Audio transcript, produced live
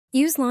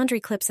Use laundry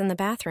clips in the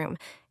bathroom,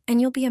 and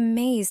you'll be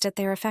amazed at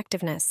their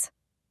effectiveness.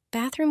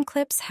 Bathroom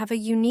clips have a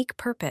unique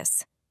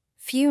purpose.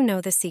 Few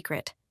know the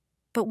secret,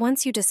 but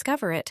once you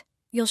discover it,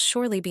 you'll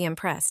surely be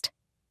impressed.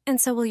 And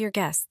so will your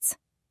guests.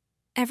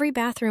 Every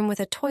bathroom with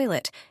a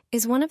toilet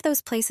is one of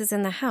those places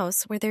in the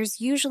house where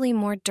there's usually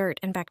more dirt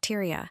and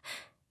bacteria,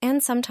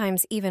 and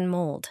sometimes even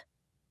mold.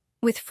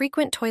 With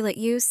frequent toilet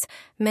use,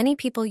 many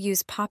people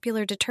use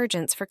popular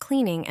detergents for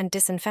cleaning and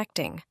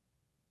disinfecting.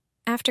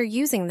 After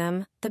using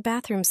them, the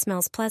bathroom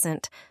smells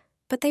pleasant,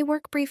 but they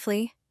work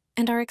briefly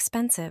and are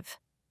expensive.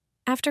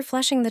 After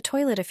flushing the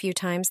toilet a few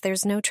times,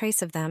 there's no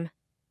trace of them.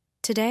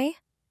 Today,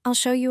 I'll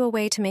show you a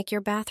way to make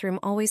your bathroom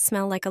always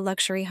smell like a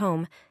luxury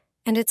home,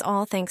 and it's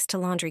all thanks to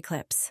laundry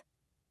clips.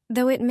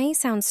 Though it may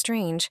sound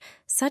strange,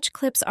 such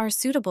clips are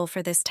suitable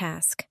for this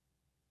task.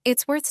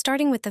 It's worth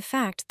starting with the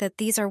fact that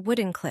these are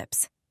wooden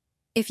clips.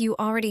 If you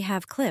already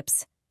have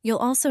clips, you'll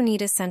also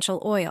need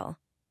essential oil,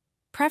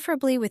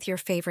 preferably with your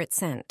favorite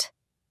scent.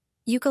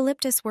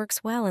 Eucalyptus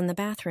works well in the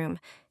bathroom.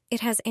 It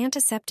has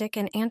antiseptic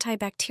and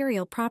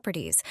antibacterial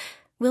properties.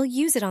 We'll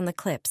use it on the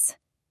clips.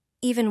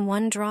 Even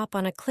one drop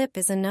on a clip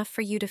is enough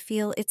for you to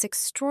feel its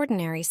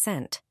extraordinary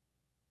scent.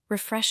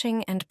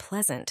 Refreshing and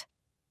pleasant.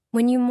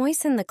 When you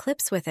moisten the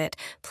clips with it,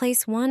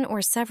 place one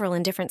or several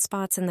in different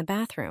spots in the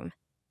bathroom.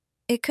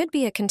 It could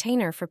be a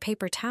container for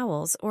paper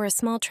towels or a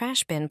small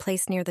trash bin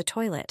placed near the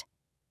toilet.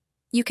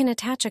 You can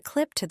attach a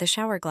clip to the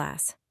shower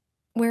glass.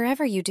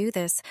 Wherever you do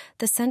this,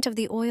 the scent of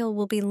the oil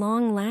will be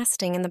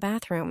long-lasting in the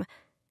bathroom.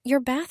 Your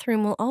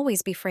bathroom will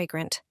always be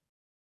fragrant.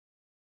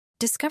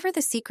 Discover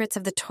the secrets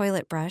of the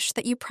toilet brush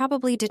that you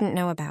probably didn't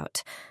know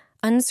about.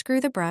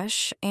 Unscrew the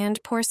brush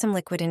and pour some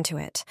liquid into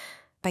it.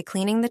 By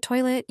cleaning the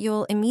toilet,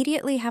 you'll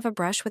immediately have a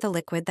brush with a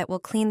liquid that will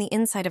clean the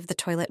inside of the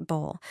toilet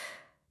bowl.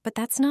 But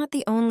that's not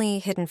the only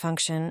hidden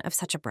function of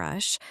such a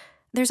brush.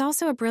 There's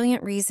also a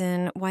brilliant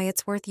reason why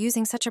it's worth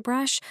using such a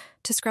brush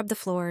to scrub the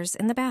floors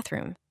in the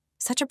bathroom.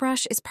 Such a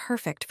brush is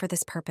perfect for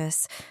this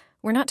purpose.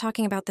 We're not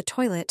talking about the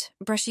toilet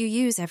brush you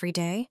use every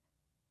day.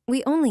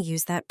 We only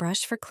use that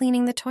brush for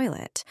cleaning the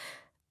toilet.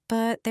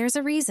 But there's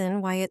a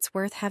reason why it's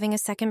worth having a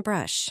second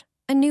brush,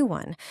 a new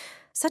one.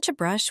 Such a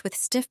brush with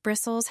stiff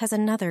bristles has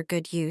another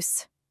good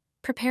use.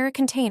 Prepare a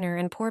container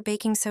and pour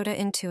baking soda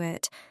into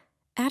it.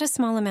 Add a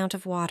small amount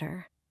of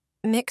water.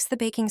 Mix the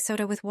baking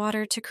soda with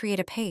water to create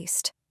a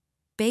paste.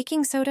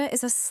 Baking soda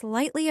is a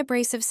slightly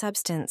abrasive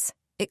substance.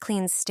 It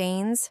cleans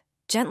stains,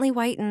 gently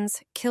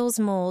whitens, kills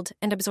mold,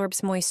 and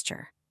absorbs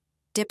moisture.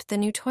 Dip the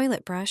new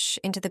toilet brush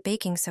into the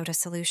baking soda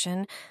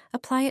solution.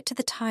 Apply it to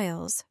the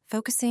tiles,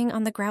 focusing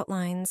on the grout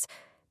lines.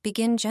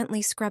 Begin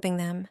gently scrubbing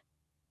them.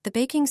 The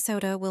baking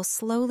soda will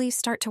slowly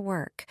start to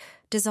work,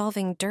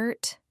 dissolving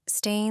dirt,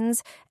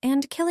 stains,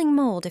 and killing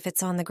mold if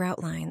it's on the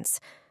grout lines.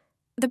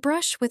 The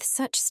brush with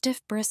such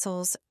stiff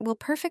bristles will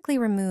perfectly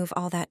remove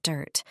all that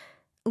dirt.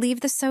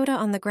 Leave the soda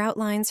on the grout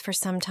lines for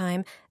some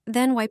time,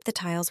 then wipe the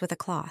tiles with a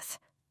cloth.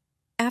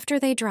 After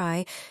they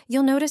dry,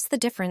 you'll notice the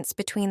difference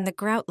between the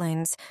grout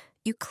lines.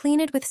 You clean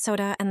it with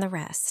soda and the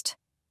rest.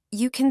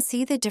 You can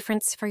see the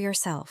difference for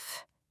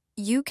yourself.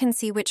 You can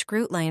see which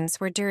grout lines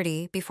were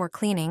dirty before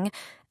cleaning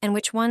and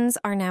which ones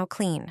are now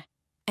clean.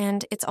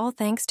 And it's all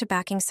thanks to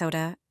baking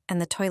soda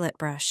and the toilet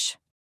brush.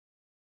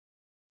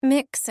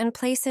 Mix and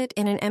place it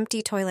in an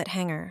empty toilet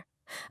hanger.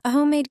 A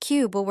homemade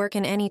cube will work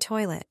in any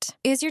toilet.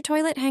 Is your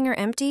toilet hanger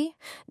empty?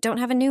 Don't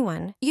have a new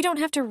one. You don't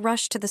have to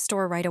rush to the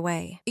store right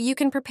away. You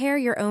can prepare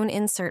your own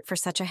insert for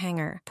such a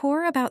hanger.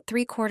 Pour about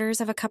 3/4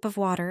 of a cup of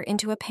water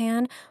into a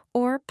pan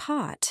or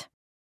pot.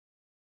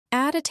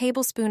 Add a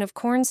tablespoon of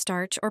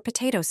cornstarch or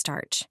potato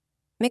starch.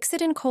 Mix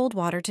it in cold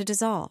water to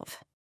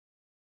dissolve.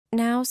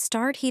 Now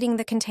start heating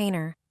the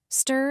container.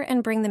 Stir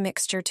and bring the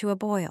mixture to a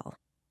boil.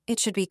 It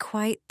should be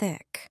quite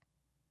thick.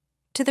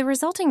 To the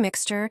resulting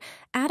mixture,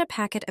 add a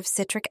packet of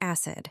citric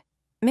acid.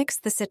 Mix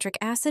the citric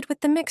acid with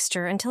the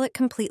mixture until it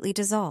completely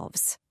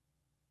dissolves.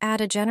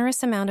 Add a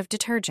generous amount of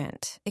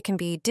detergent. It can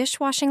be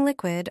dishwashing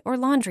liquid or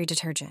laundry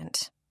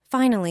detergent.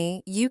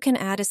 Finally, you can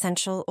add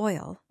essential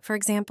oil, for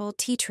example,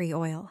 tea tree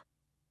oil.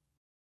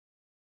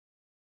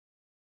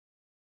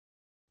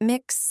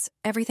 Mix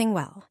everything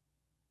well.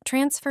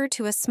 Transfer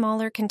to a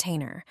smaller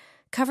container.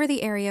 Cover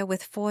the area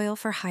with foil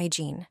for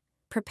hygiene.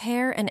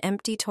 Prepare an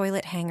empty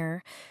toilet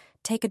hanger.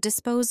 Take a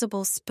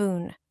disposable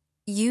spoon.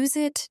 Use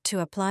it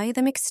to apply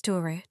the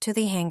mixture to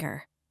the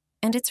hanger.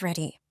 And it's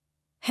ready.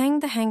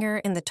 Hang the hanger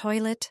in the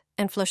toilet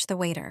and flush the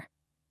waiter.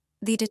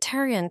 The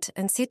detergent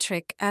and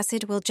citric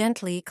acid will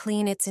gently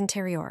clean its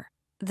interior.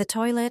 The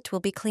toilet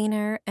will be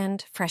cleaner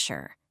and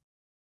fresher.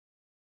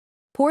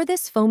 Pour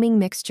this foaming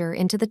mixture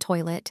into the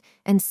toilet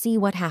and see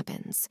what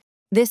happens.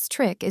 This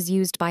trick is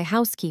used by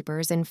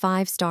housekeepers in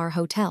 5-star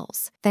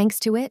hotels. Thanks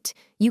to it,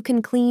 you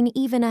can clean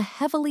even a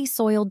heavily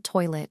soiled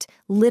toilet,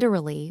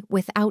 literally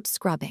without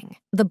scrubbing.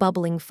 The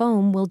bubbling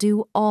foam will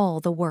do all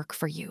the work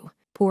for you.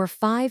 Pour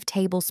 5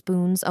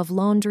 tablespoons of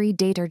laundry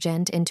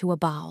detergent into a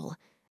bowl.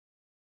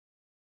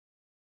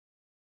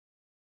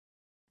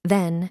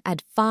 Then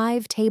add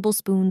 5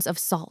 tablespoons of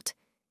salt.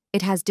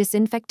 It has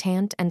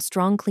disinfectant and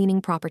strong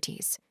cleaning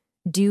properties.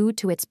 Due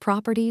to its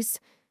properties,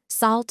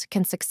 salt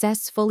can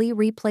successfully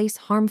replace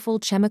harmful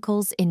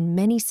chemicals in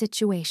many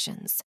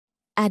situations.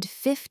 Add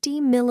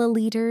 50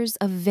 milliliters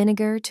of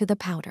vinegar to the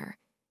powder.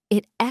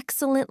 It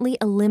excellently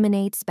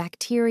eliminates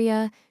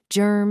bacteria,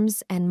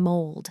 germs, and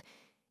mold.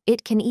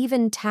 It can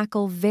even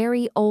tackle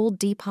very old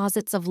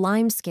deposits of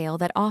limescale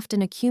that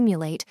often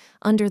accumulate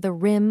under the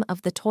rim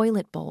of the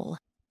toilet bowl.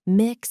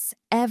 Mix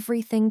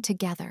everything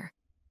together.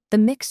 The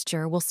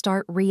mixture will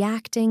start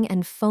reacting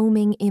and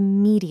foaming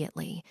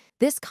immediately.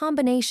 This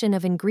combination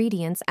of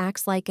ingredients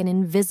acts like an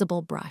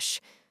invisible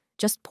brush.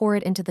 Just pour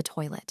it into the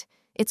toilet.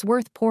 It's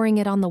worth pouring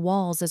it on the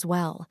walls as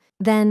well.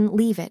 Then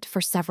leave it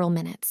for several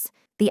minutes.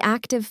 The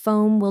active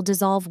foam will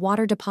dissolve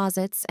water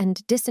deposits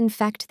and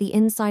disinfect the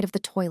inside of the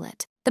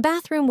toilet. The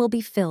bathroom will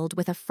be filled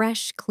with a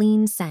fresh,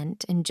 clean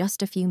scent in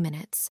just a few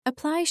minutes.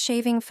 Apply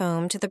shaving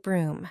foam to the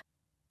broom.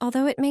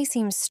 Although it may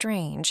seem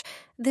strange,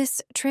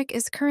 this trick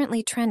is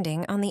currently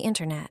trending on the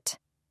internet.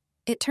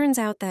 It turns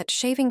out that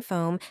shaving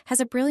foam has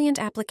a brilliant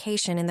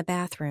application in the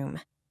bathroom.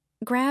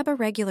 Grab a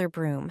regular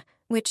broom,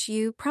 which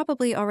you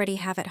probably already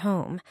have at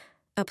home.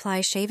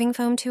 Apply shaving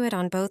foam to it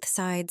on both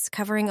sides,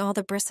 covering all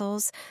the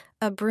bristles.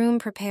 A broom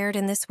prepared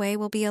in this way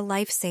will be a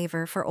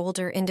lifesaver for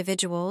older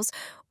individuals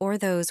or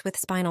those with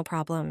spinal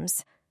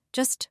problems.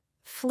 Just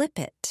flip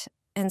it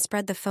and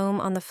spread the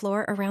foam on the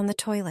floor around the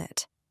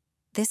toilet.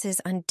 This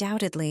is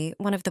undoubtedly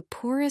one of the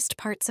poorest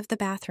parts of the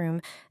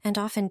bathroom and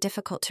often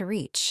difficult to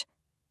reach.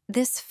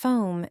 This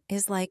foam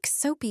is like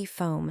soapy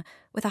foam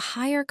with a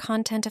higher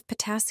content of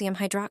potassium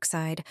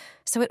hydroxide,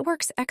 so it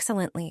works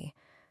excellently.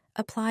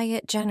 Apply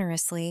it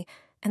generously,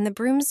 and the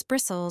broom's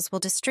bristles will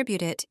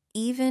distribute it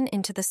even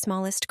into the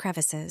smallest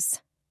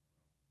crevices.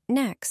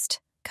 Next,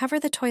 cover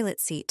the toilet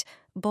seat,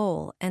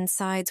 bowl, and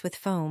sides with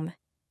foam.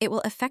 It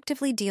will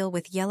effectively deal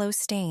with yellow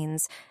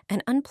stains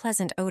and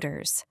unpleasant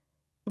odors.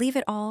 Leave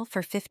it all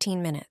for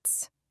 15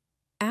 minutes.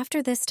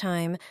 After this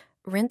time,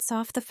 rinse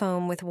off the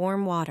foam with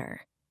warm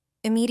water.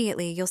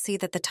 Immediately, you'll see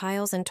that the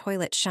tiles and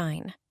toilet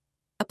shine.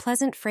 A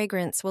pleasant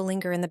fragrance will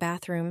linger in the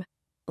bathroom,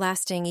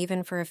 lasting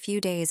even for a few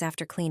days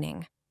after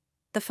cleaning.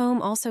 The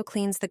foam also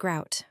cleans the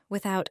grout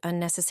without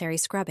unnecessary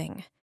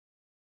scrubbing.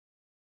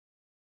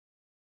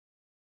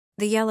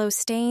 The yellow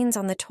stains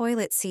on the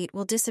toilet seat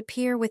will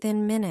disappear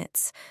within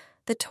minutes.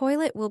 The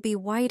toilet will be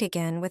white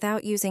again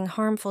without using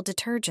harmful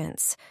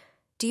detergents.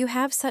 Do you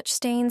have such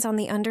stains on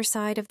the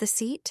underside of the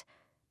seat?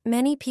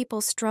 Many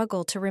people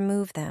struggle to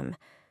remove them.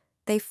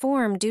 They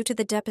form due to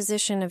the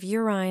deposition of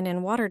urine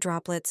and water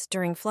droplets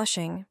during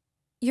flushing.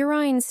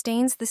 Urine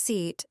stains the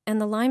seat, and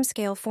the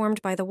limescale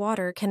formed by the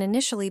water can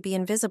initially be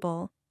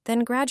invisible,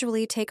 then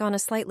gradually take on a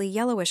slightly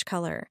yellowish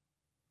color.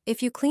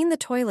 If you clean the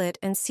toilet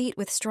and seat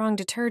with strong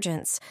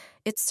detergents,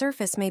 its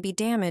surface may be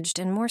damaged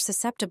and more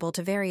susceptible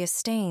to various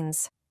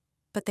stains.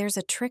 But there's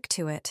a trick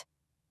to it.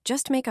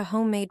 Just make a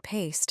homemade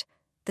paste.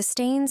 The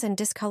stains and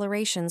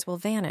discolorations will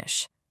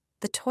vanish.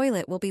 The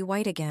toilet will be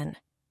white again.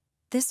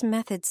 This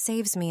method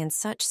saves me in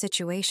such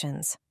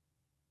situations.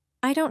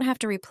 I don't have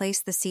to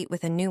replace the seat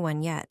with a new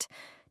one yet.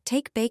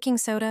 Take baking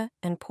soda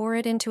and pour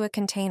it into a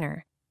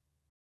container.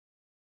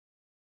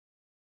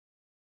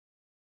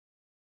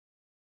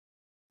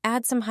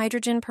 Add some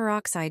hydrogen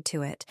peroxide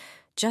to it,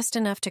 just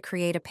enough to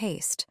create a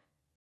paste.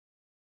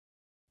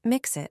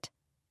 Mix it.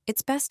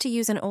 It's best to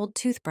use an old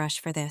toothbrush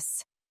for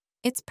this.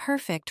 It's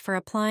perfect for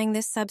applying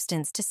this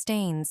substance to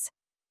stains.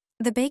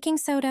 The baking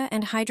soda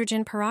and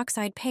hydrogen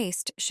peroxide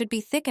paste should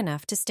be thick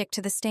enough to stick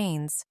to the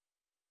stains.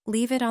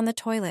 Leave it on the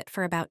toilet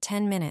for about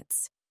 10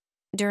 minutes.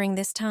 During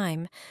this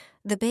time,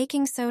 the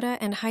baking soda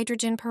and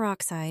hydrogen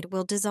peroxide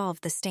will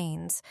dissolve the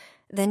stains.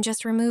 Then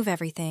just remove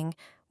everything,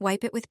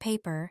 wipe it with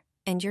paper,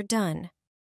 and you're done.